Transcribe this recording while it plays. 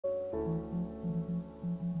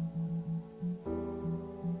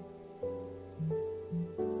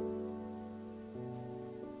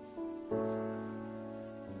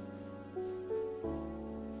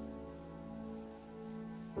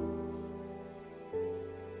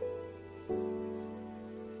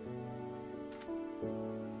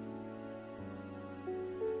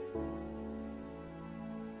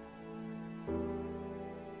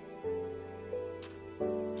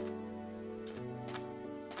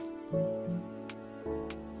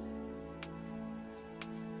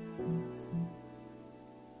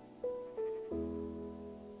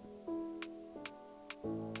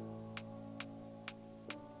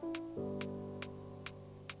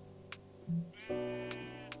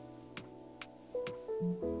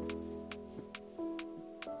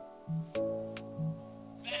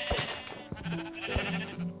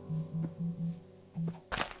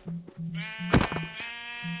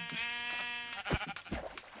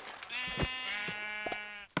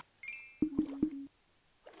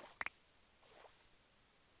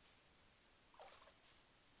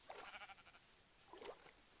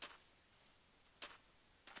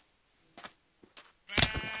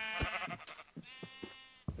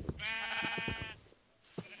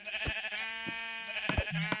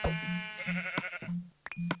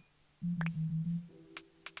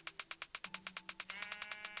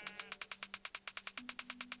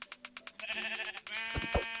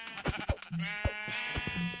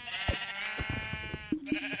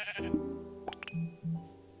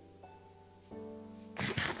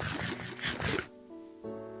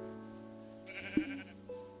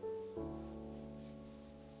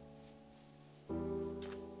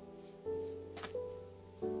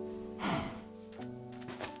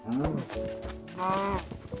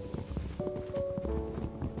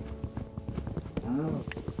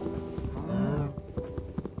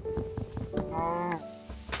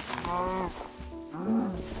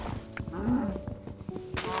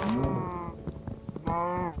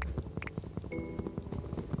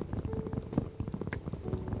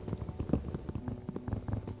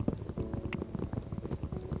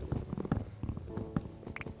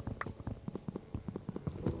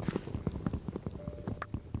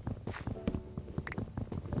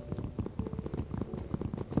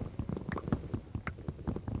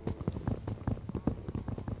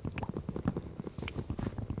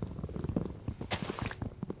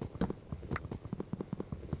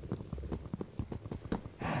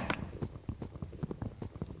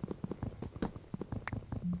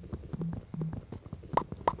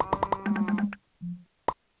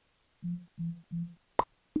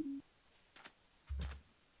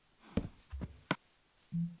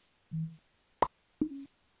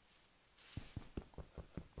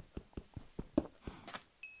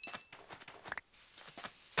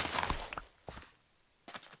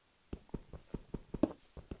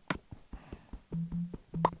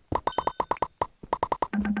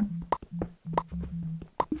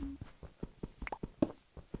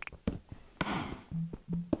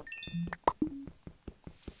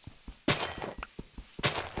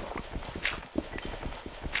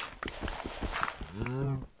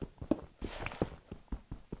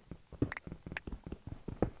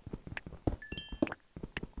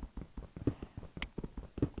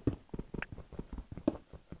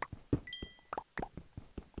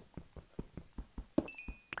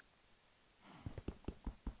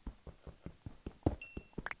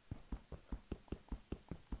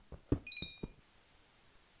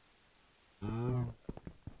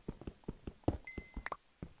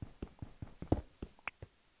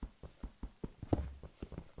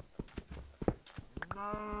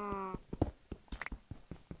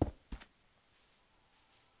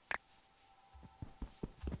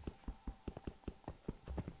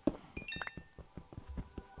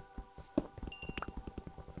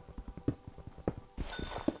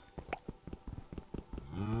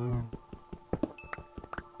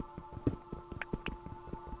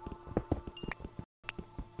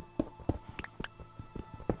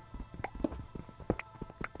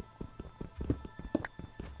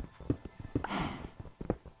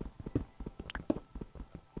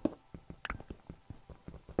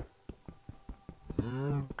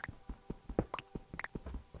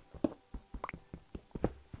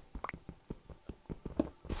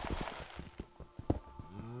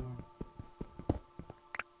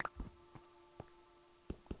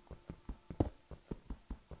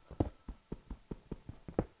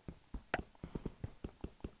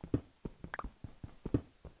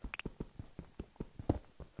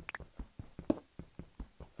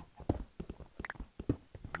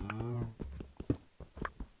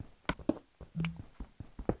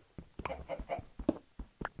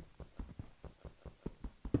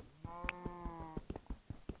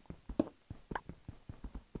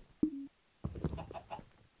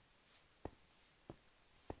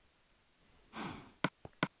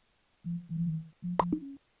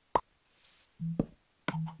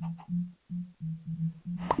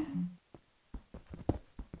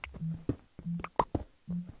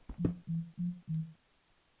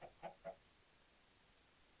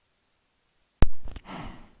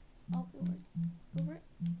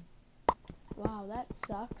Wow, that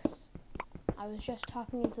sucks. I was just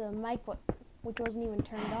talking into the mic, which wasn't even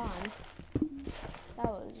turned on. That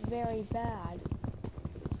was very bad.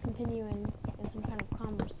 Just continuing in some kind of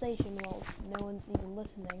conversation while no one's even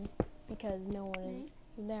listening because no one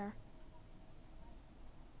is there.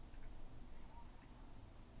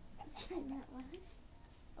 Oh, yeah.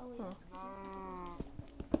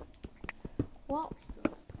 Well,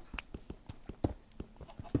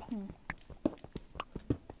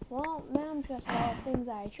 well, now I'm just all the things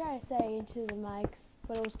I try to say into the mic,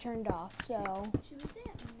 but it was turned off, so... Should we say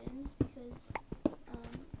at Mims because,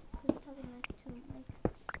 we're talking like to like,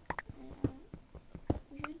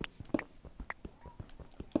 we should?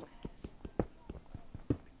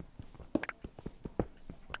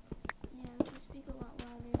 Yeah, we should speak a lot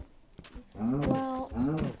louder. Well,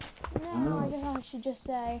 now I guess I should just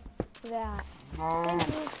say that thank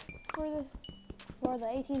you for the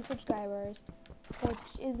 18 subscribers, which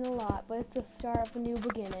isn't a lot, but it's the start of a new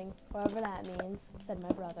beginning, whatever that means, said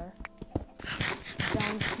my brother.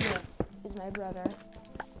 John Smith is my brother.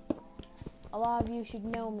 A lot of you should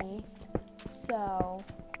know me, so,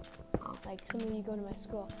 like, some of you go to my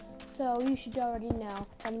school, so you should already know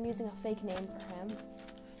that I'm using a fake name for him.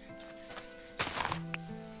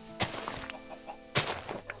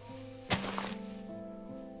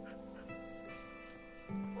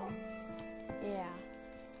 Yeah.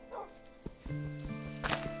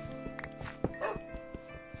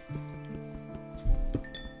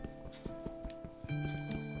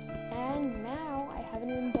 And now I haven't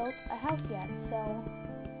even built a house yet, so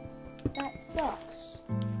that sucks.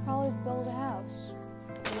 Probably build a house.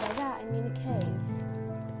 And by that I mean a cave.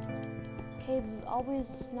 Cave is always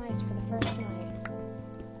nice for the first night.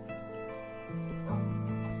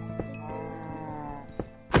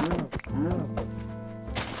 Wow.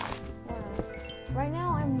 Right now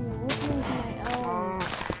I'm listening to my own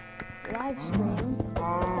live stream,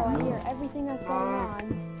 so I hear everything that's going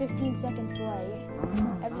on 15 seconds late.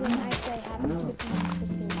 Everything I say happens 15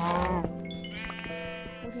 seconds late,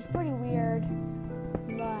 which is pretty weird,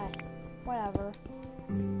 but whatever.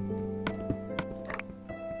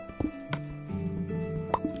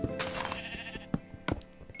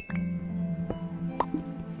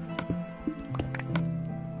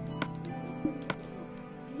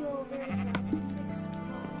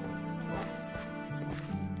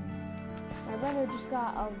 My brother just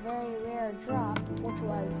got a very rare drop, which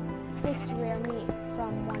was 6 rare meat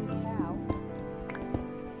from 1 cow.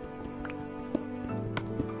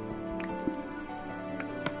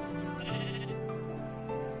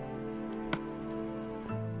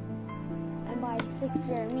 And by 6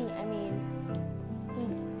 rare meat, I mean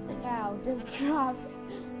the cow just dropped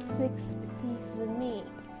 6 pieces of meat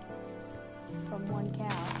from 1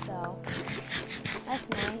 cow, so that's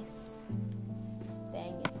nice.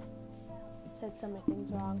 Dang it. Said so many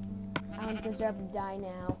things wrong. I don't deserve to die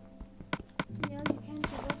now. No, you can't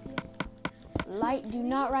give up yet. Light, do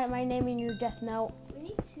not write my name in your death note. We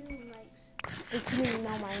need 2 mics. If you didn't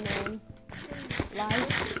know my name.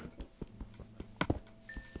 Light.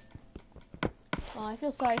 Well, I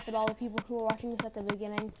feel sorry for all the people who were watching this at the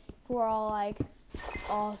beginning, who are all like,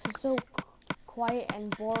 oh, this is so quiet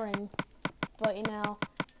and boring. But, you know,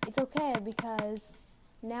 it's okay because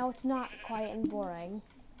now it's not quiet and boring.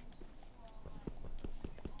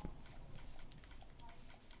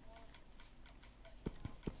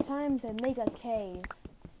 It's time to make a cave.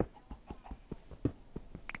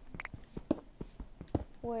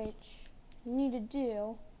 Which you need to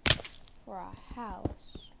do for a house.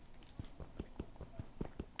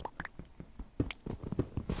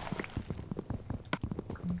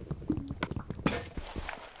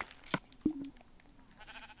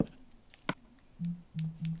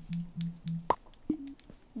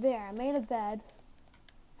 There, I made a bed.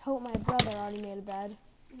 Hope my brother already made a bed.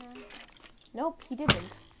 No. Nope, he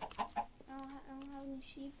didn't. I don't have any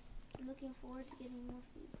sheep. I'm looking forward to getting more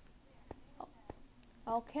food.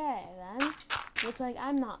 Okay, then. Looks like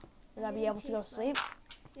I'm not gonna be able to go to sleep.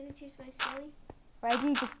 You're gonna chase by Skelly?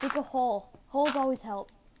 Reggie, just dig a hole. Holes always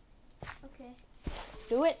help. Okay.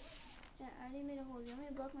 Do it. Yeah, I already made a hole. You want me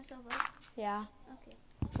to block myself up? Yeah. Okay.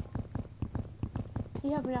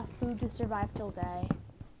 You have enough food to survive till day.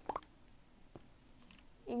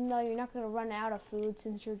 Even though you're not gonna run out of food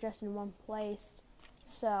since you're just in one place.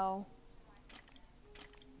 So,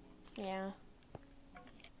 yeah.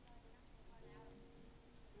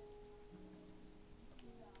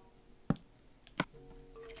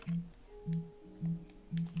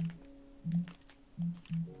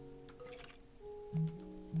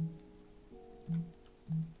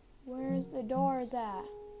 Where's the doors at?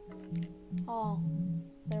 Oh,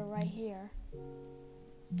 they're right here.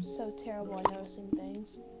 So terrible at noticing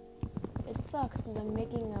things. It sucks because I'm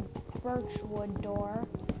making a birch wood door.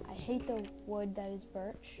 I hate the wood that is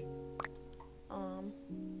birch.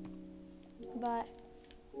 But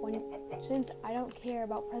since I don't care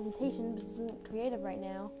about presentations, this isn't creative right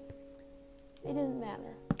now, It doesn't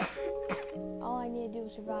matter. All I need to do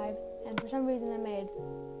is survive, and for some reason I made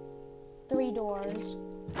 3 doors,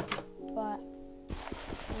 but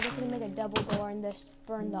I'm just gonna make a double door and just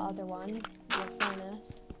burn the other one in the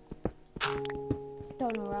furnace.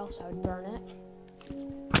 Don't know where else I would burn it.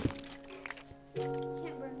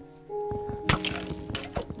 Can't burn.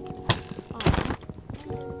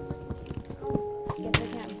 Guess I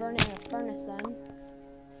can't burn it in a furnace then.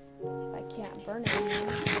 If I can't burn it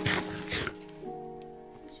anymore.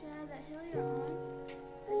 Should I have that hill you're on?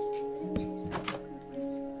 I didn't choose my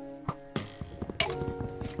creepers.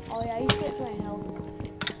 Oh yeah, you should get to my hill.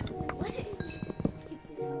 What? Get to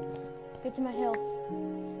the hill. Get to my hill.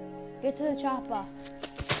 Get to the chopper.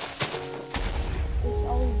 It's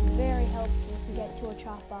always very helpful to get to a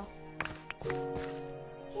chopper.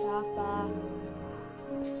 Chopper.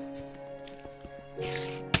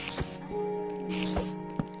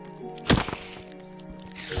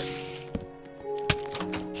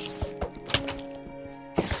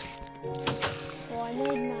 Well, I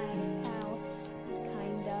made my house,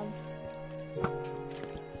 kind of.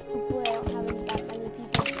 Hopefully I don't have that many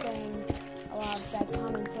people saying a lot of bad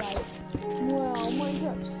comments like, well,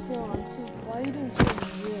 Minecraft sucks, why are you doing so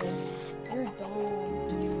weird? You're dumb.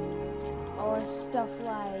 Or stuff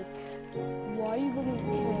like, why are you living in a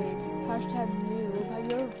cave? Hashtag noob. Have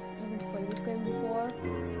you ever even played this game before?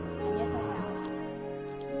 And yes, I have.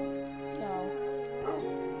 So,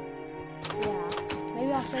 yeah.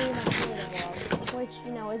 Maybe I'll show you my creative world, which,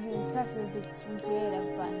 you know, isn't impressive, it's creative,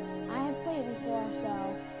 but I have played it before, so,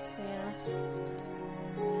 yeah.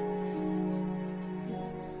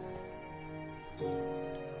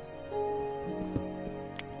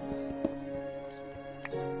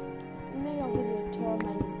 Maybe I'll give you a tour of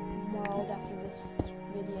my world after this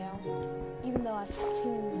video, even though that's 2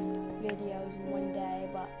 videos in one day,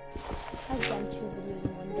 but I've done 2 videos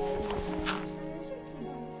in one day.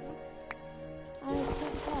 I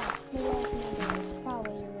can't tell. Maybe I can do this.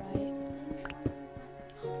 Probably you're right.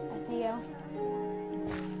 I see you.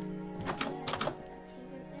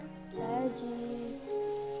 Veggie.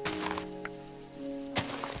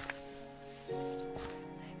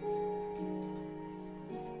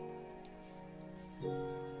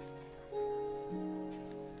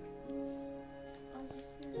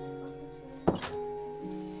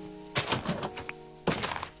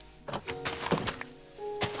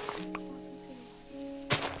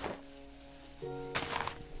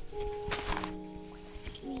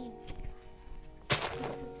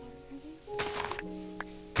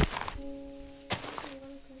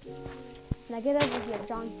 Now get over here,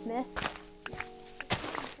 John Smith.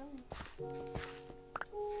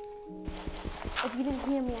 If you didn't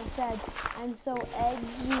hear me, I said, I'm so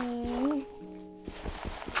edgy.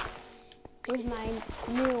 Here's my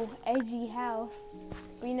new edgy house.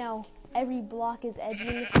 We know every block is edgy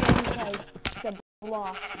in this game because it's a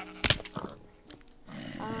block.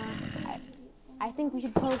 I think we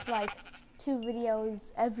should post like 2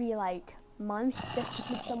 videos every like month just to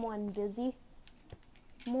keep someone busy.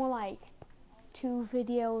 More like 2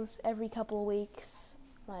 videos every couple of weeks,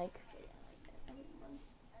 like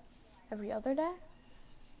every other day?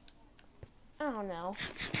 I don't know.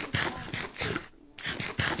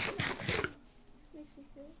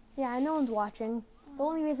 Yeah, no one's watching. The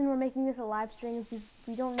only reason we're making this a live stream is because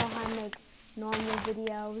we don't know how to make normal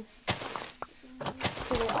videos.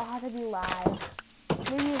 So they all have to be live.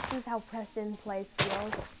 Maybe this is how Preston Plays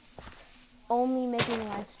feels. Only making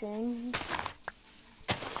live streams.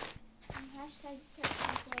 Hashtag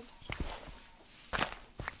Preston Club.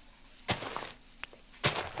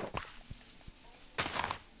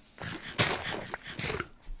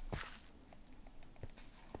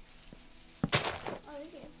 Oh,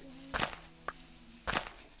 look at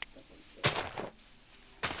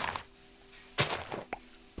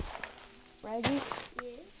Ready?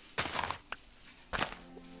 yeah.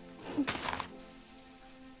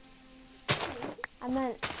 I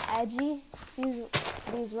meant edgy.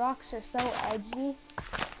 These rocks are so edgy.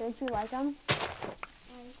 Don't you like them?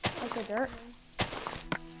 Like the dirt?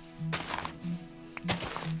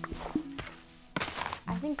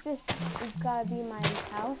 I think this is gotta be my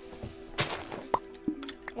house.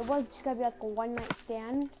 It was just gonna be like a one-night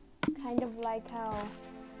stand. Kind of like how...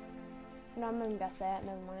 No, I'm not even gonna say it,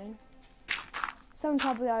 never mind. Someone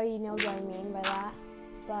probably already knows what I mean by that.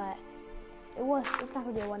 But it's not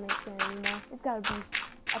gonna be a one-night stand anymore. It's gotta be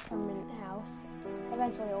a permanent house.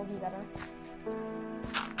 Eventually it will be better.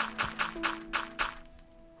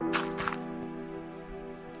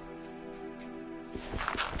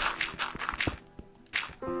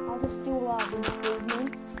 I'll just do a lot of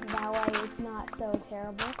improvements. That way it's not so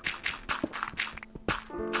terrible.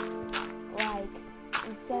 Like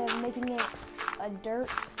making it a dirt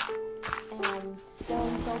and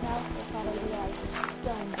stone filled house, it'll probably be like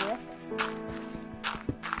stone bricks.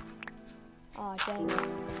 Aw, dang it.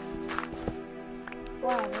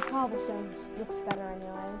 Wow, the cobblestone looks better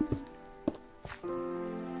anyways.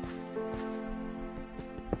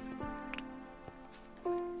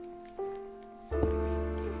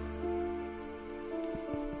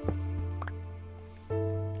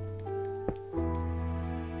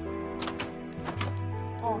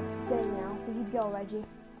 Oh, it's steady now. We could go, Reggie.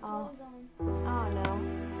 Oh, I don't know.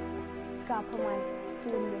 Gotta put my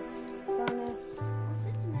food in this furnace. Well,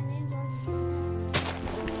 since my name's already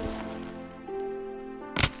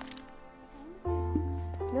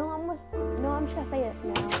No, I'm just gonna say this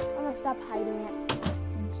now. I'm gonna stop hiding it.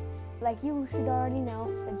 Like, you should already know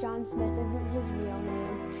that John Smith isn't his real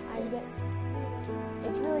name.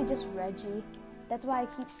 It's really just Reggie. That's why I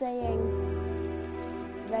keep saying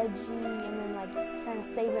Reggie and then like trying to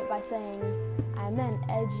save it by saying I meant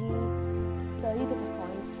edgy. So you get the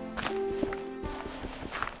point.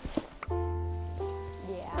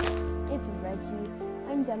 Yeah, it's Reggie.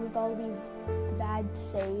 I'm done with all these bad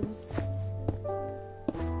saves.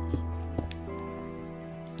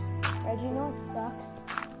 Reggie, you know what sucks?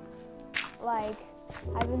 Like,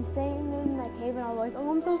 I've been staying in my cave and I was like, oh,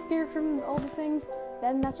 I'm so scared from all the things.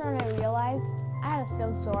 Then that's when I realized I had a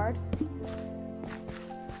stone sword.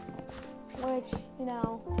 Which, you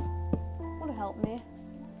know, would have helped me.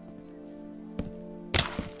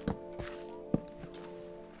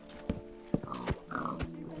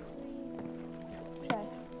 Okay.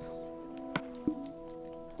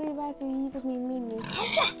 3 by 3 equals me.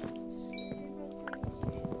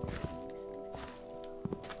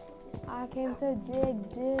 I came to dig.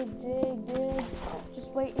 Just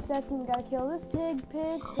wait a second, gotta kill this pig.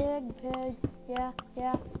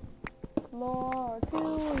 Yeah. Lord, we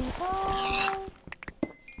call.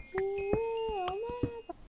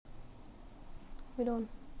 We doing?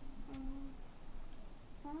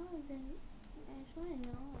 I just want to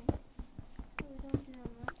know, like, so we don't do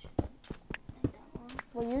that much, like that long.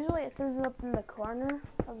 Well, usually it says it up in the corner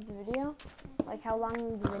of the video, like how long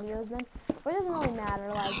the video's been. But it doesn't really matter.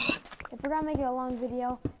 Like, if we're gonna make it a long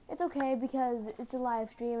video, it's okay because it's a live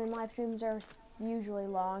stream, and live streams are usually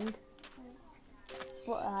long.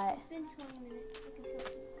 But It's been 20 minutes. I can tell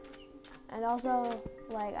you. and also,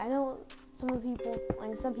 like, I know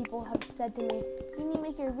some people have said to me, you need to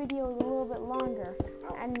make your videos a little bit longer.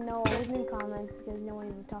 And no, I wasn't in comments because no one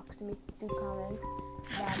even talks to me through comments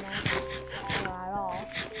that much, or at all.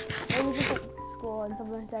 It was just at school and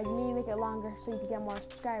someone said, you need to make it longer so you can get more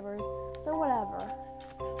subscribers. So whatever.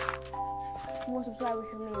 More subscribers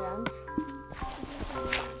for me then.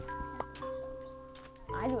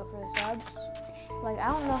 I do it for the subs. Like, I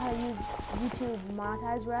don't know how to use YouTube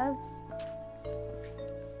monetize rev.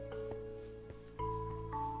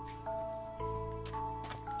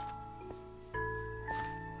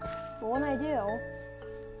 But when I do,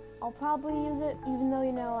 I'll probably use it, even though,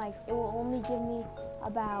 you know, like, it will only give me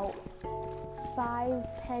about 5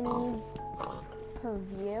 pennies per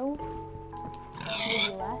view,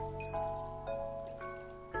 maybe less.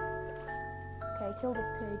 Okay, kill the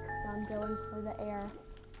pig. Now I'm going for the air.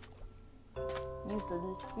 You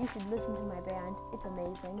should listen to my band. It's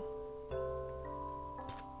amazing.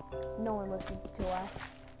 No one listens to us.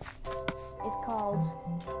 It's called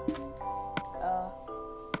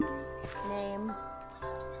name.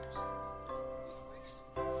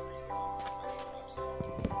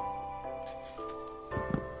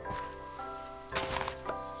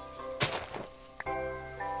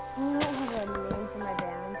 I don't have a name for my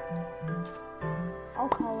band. I'll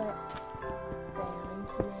call it band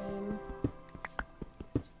name.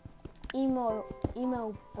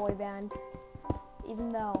 Emo boy band.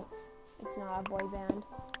 Even though it's not a boy band.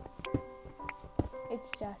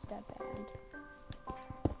 It's just a band.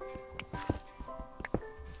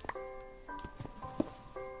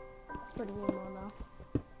 Pretty emo though.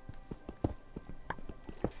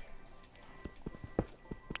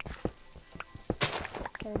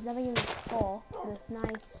 Okay, there's nothing in this hole. This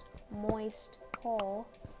nice, moist hole.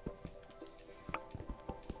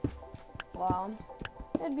 Well,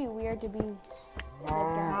 it'd be weird to be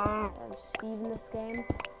Steve in this game.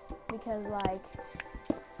 Because, like,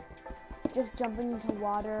 just jumping into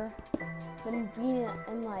water, then being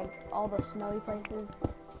in, like, all the snowy places,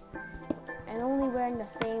 and only wearing the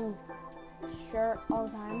same shirt all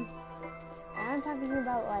the time. And I'm talking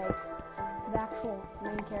about, like, the actual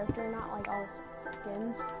main character, not, like, all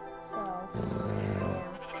skins. So, yeah.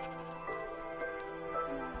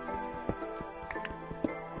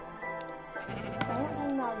 So I'm not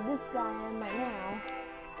talking about this guy I am right now.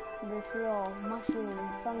 this little mushroom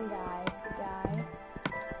fungi guy.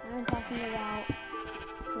 I'm talking about,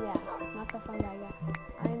 yeah, not the fungi guy.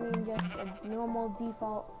 I mean just a normal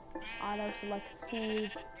default auto select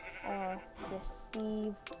Steve, or this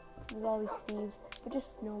Steve. There's all these Steves, but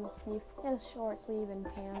just normal Steve. He has a short sleeve and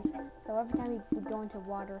pants, so every time he would go into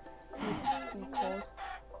water, he'd be cold.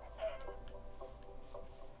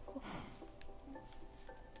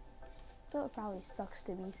 So it probably sucks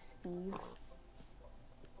to be Steve.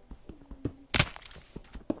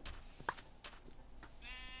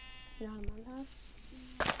 You're not a montage?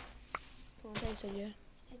 Well, I said yeah.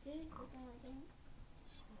 I did, but no, I didn't.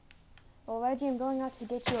 Well, Reggie, I'm going out to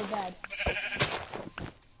get you a bed.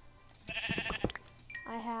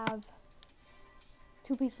 I have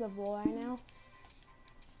 2 pieces of wool right now.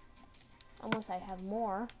 Unless I have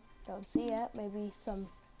more. Don't see it. Maybe some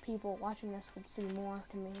people watching this would see more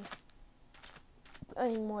to me. I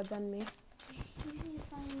mean, more than me. Usually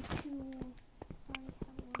if I find 2, I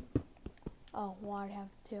already have 1. Oh, well, I have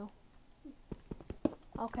 2.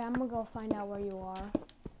 Okay, I'm gonna go find out where you are.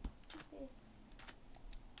 Okay.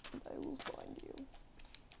 I will find you.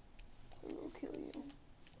 I will kill you.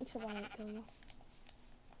 Except I won't kill you.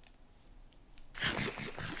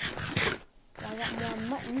 I got more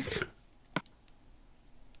mutton.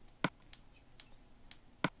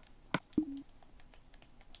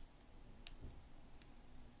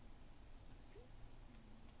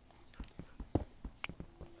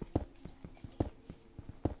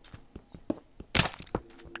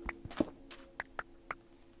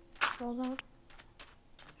 Rolls on.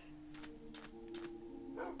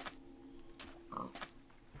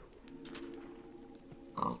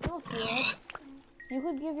 That's weird. You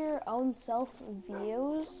could give your own self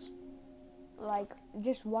views, like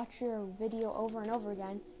just watch your video over and over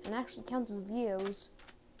again, and actually counts as views.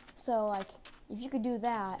 So like, if you could do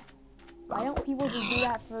that, why don't people just do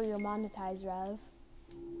that for your monetized rev?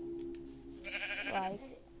 Like,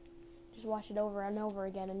 just watch it over and over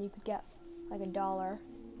again, and you could get like $1,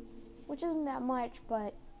 which isn't that much,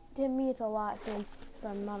 but to me it's a lot, since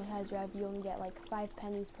from monetized rev you only get like 5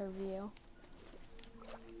 pennies per view.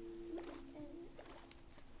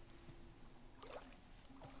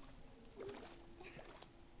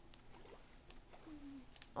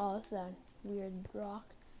 Oh, this is a weird rock.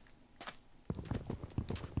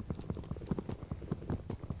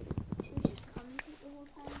 Should we just commentate the whole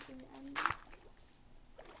time to the end?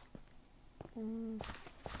 Come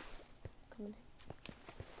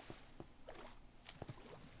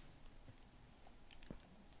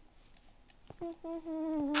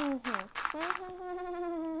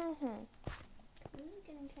This is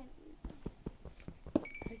getting kind of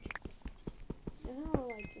weird. You know,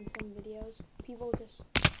 like in some videos, people just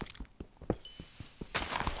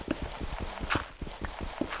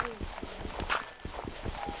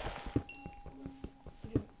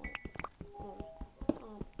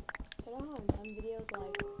so now in some videos,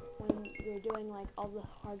 like when you're doing like all the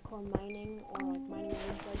hardcore mining or like mining in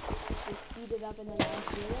one place, they speed it up and then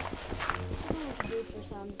undo it. That's what you should do for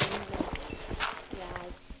some things, like, yeah,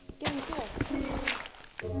 like getting cool.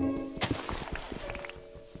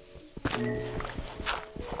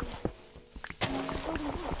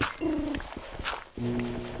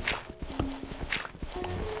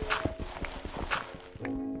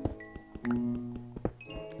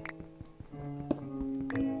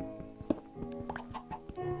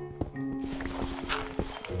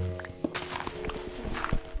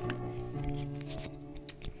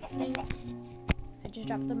 I just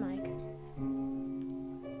dropped the mic.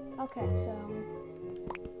 Okay, so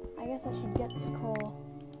I guess I should get this coal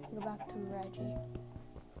and go back to Reggie.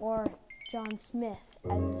 Or John Smith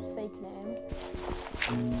as his fake name.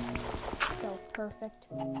 So perfect.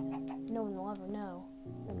 No one will ever know.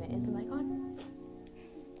 Wait a minute, is the mic on?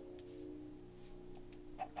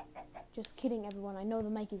 Just kidding, everyone. I know the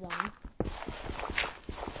mic is on.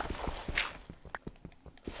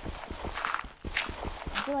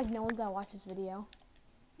 I feel like no one's gonna watch this video.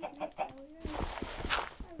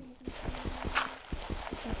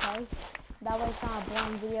 Because that way it's not a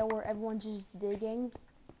boring video where everyone's just digging.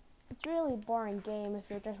 It's really a boring game if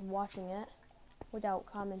you're just watching it without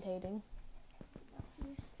commentating.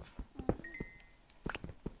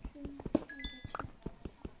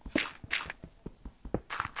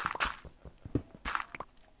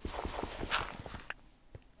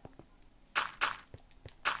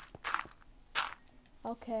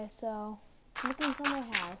 Okay, so looking for my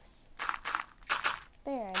house.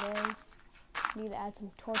 There it is. Need to add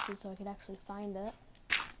some torches so I can actually find it.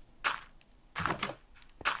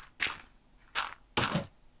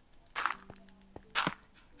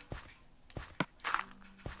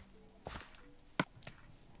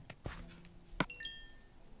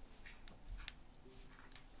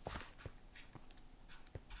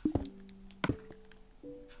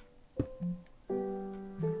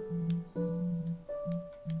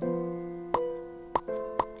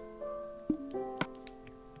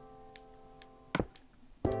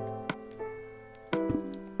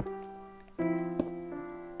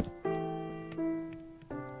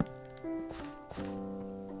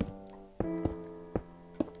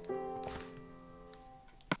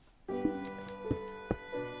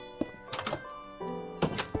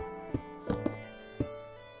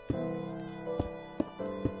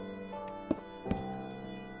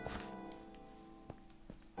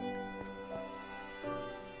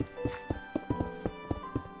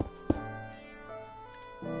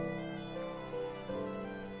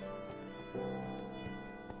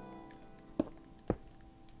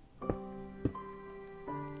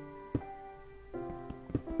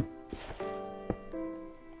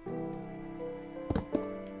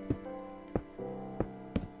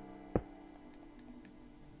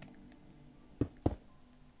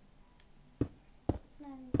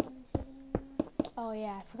 Oh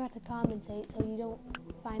yeah, I forgot to commentate so you don't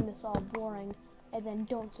find this all boring and then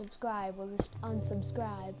don't subscribe or just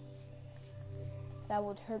unsubscribe. That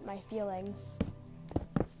would hurt my feelings.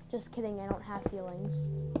 Just kidding, I don't have feelings.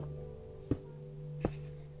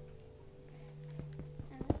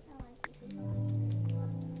 I like to say something.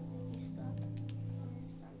 You stop and it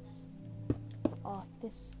starts. Oh,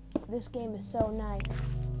 this game is so nice,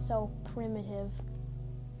 so primitive,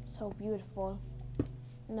 so beautiful.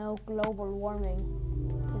 No global warming,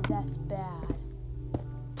 'cause that's bad.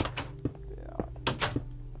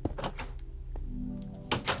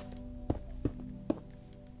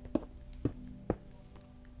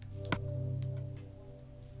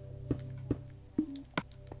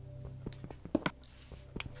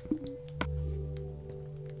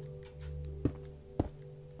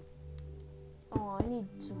 Oh, I need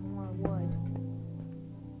some more wood.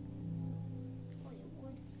 Oh, you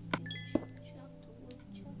wood. Chuck the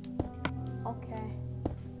woodchuck. Okay.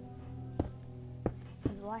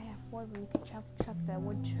 Do I have wood? We can chuck that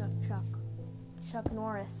woodchuck Chuck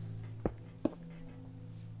Norris.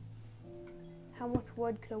 How much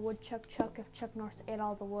wood could a woodchuck chuck if Chuck Norris ate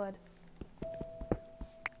all the wood?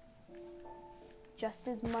 Just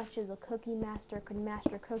as much as a cookie master could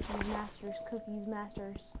master cookies, cookies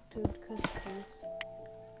masters to cookies.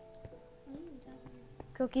 What are you talking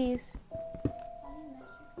about? Cookies. How do you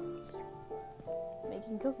master cookies?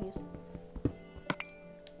 Making cookies.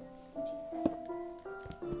 What'd you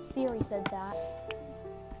Siri said that.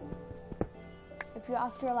 If you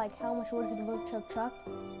ask her like how much wood could a woodchuck chuck,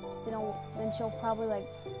 then she'll probably like,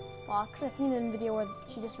 well, actually I've seen it in a video where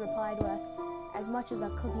she just replied with, as much as a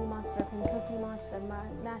cookie monster can cookie monster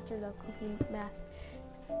master the cookie master.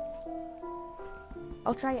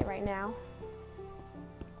 I'll try it right now.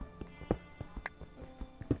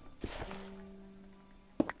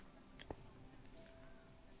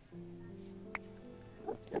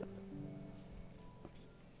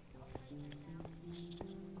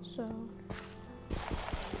 So,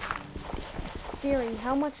 Siri,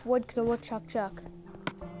 how much wood could a woodchuck chuck?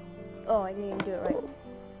 Oh, I didn't even do it right.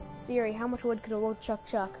 Siri, how much wood could a woodchuck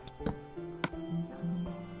chuck?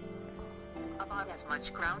 About as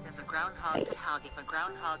much ground as a groundhog could hog if a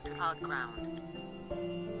groundhog could hog ground.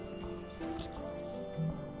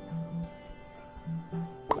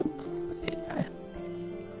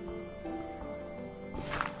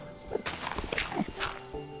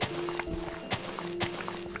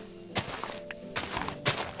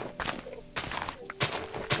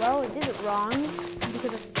 Well, it did it wrong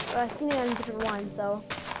because I've seen it on a different one, so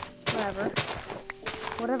whatever.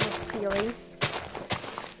 Whatever, Siri.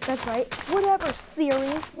 That's right. Whatever,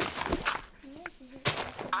 Siri.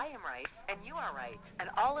 I am right, and you are right, and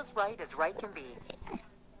all is right as right can be.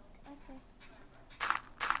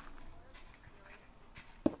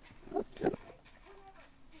 Okay.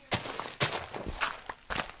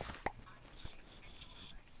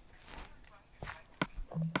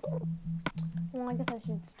 Well, I guess I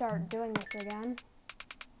should start doing this again.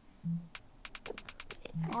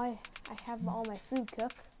 I have all my food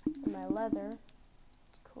cooked, and my leather.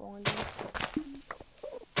 It's cool. And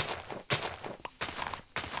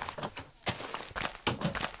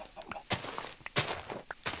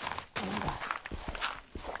oh my god.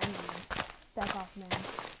 Back off, man.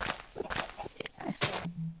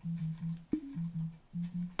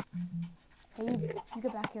 Hey, you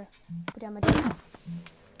get back here. Put down my desk.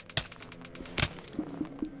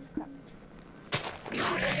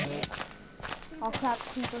 Oh crap,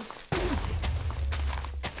 creeper.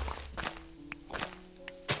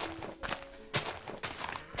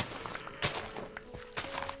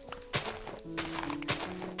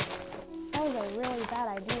 That was a really bad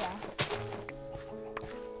idea.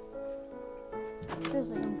 Just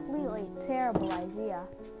a completely terrible idea.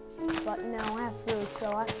 But no, I have food, so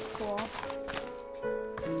that's cool.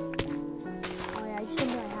 Oh yeah, you should come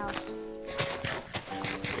to my house.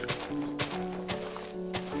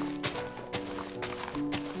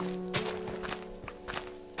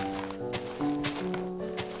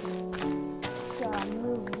 Gotta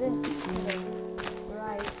move this to the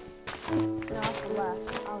right. No, to the left.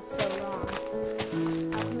 I was so wrong.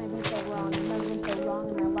 How can I be so wrong? I've never been so wrong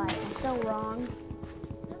in my life. I'm so wrong.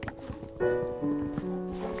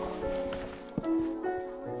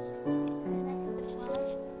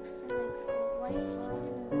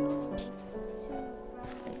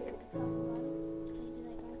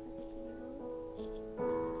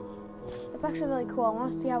 It's actually really cool. I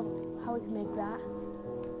want to see how we can make that.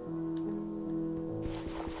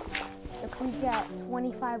 If we get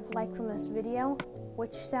 25 likes on this video,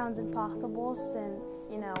 which sounds impossible since,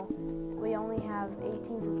 you know, we only have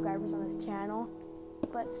 18 subscribers on this channel.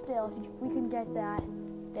 but still, if we can get that,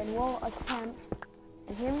 then we'll attempt,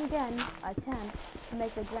 and hear me again, attempt to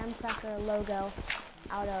make the Grahamcraft logo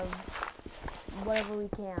out of whatever we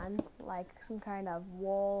can, like some kind of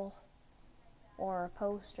wool or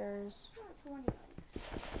posters. 20 likes.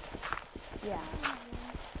 Yeah.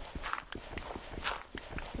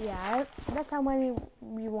 Yeah, that's how many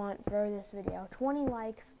we want for this video. 20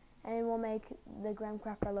 likes, and we'll make the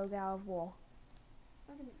Grahamcraft logo out of wool.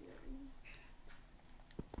 I'm gonna do it.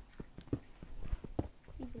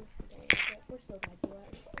 Even if we don't, but we're still gonna do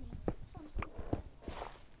it. Yeah, sounds good.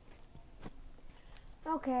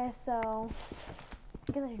 Okay, so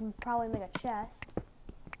I guess I should probably make a chest.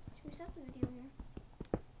 Should we stop the video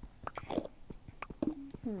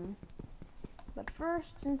here? But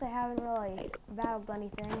first, since I haven't really battled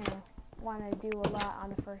anything, and I want to do a lot on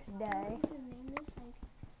the first day. We could name this like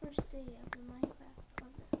first day of the Minecraft, of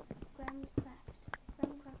the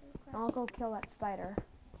Grahamcraft. I'll go kill that spider.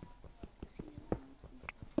 Season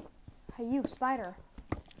 1. Hey, you spider!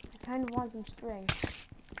 I kind of want some string.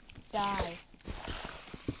 Die.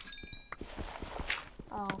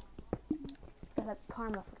 Oh, guess that's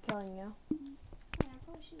karma for killing you. Yeah, I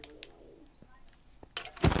probably should do it.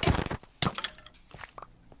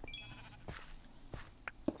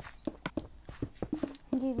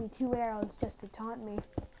 He gave me 2 arrows just to taunt me.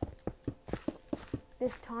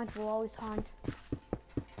 This taunt will always haunt.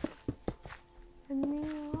 And the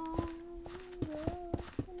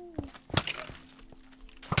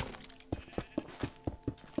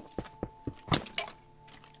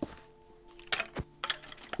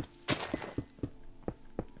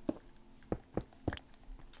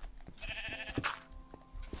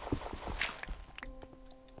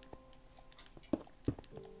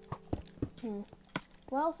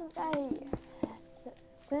Well, since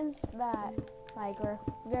that, like, we're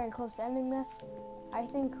very close to ending this, I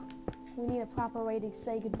think we need a proper way to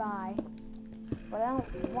say goodbye. But I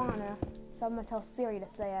don't wanna, so I'm gonna tell Siri to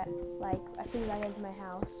say it, like, as soon as I get into my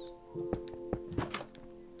house.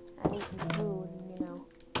 I need some food and, you know,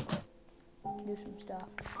 do some stuff.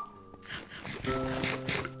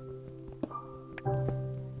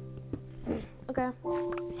 Okay,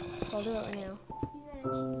 so I'll do it right now. You got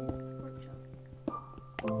achievement workshop.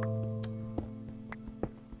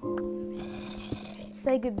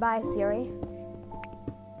 Say goodbye, Siri.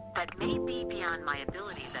 That may be beyond my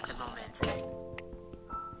abilities at the moment.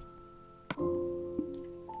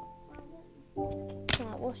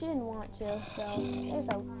 Well, she didn't want to, so I guess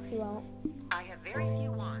she won't. I have very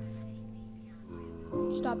few wants.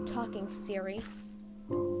 Stop talking, Siri.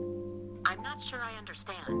 I'm not sure I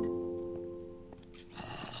understand.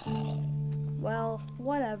 Well,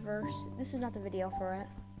 whatever. This is not the video for it.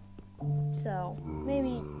 So,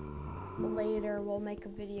 maybe later we'll make a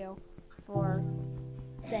video for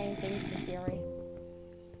saying things to Siri.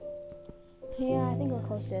 Yeah, I think we're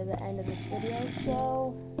close to the end of this video,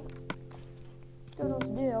 so don't know what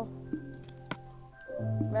to do.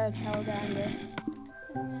 Rather try to end this. I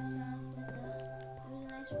think we're gonna start off with it was a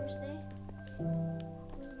nice first day. It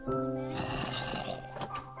was a lonely man. It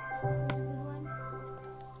was a good one.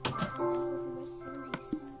 And I hope you rest in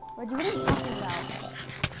peace. What are you talking about?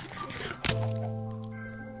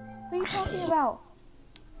 What are you talking about?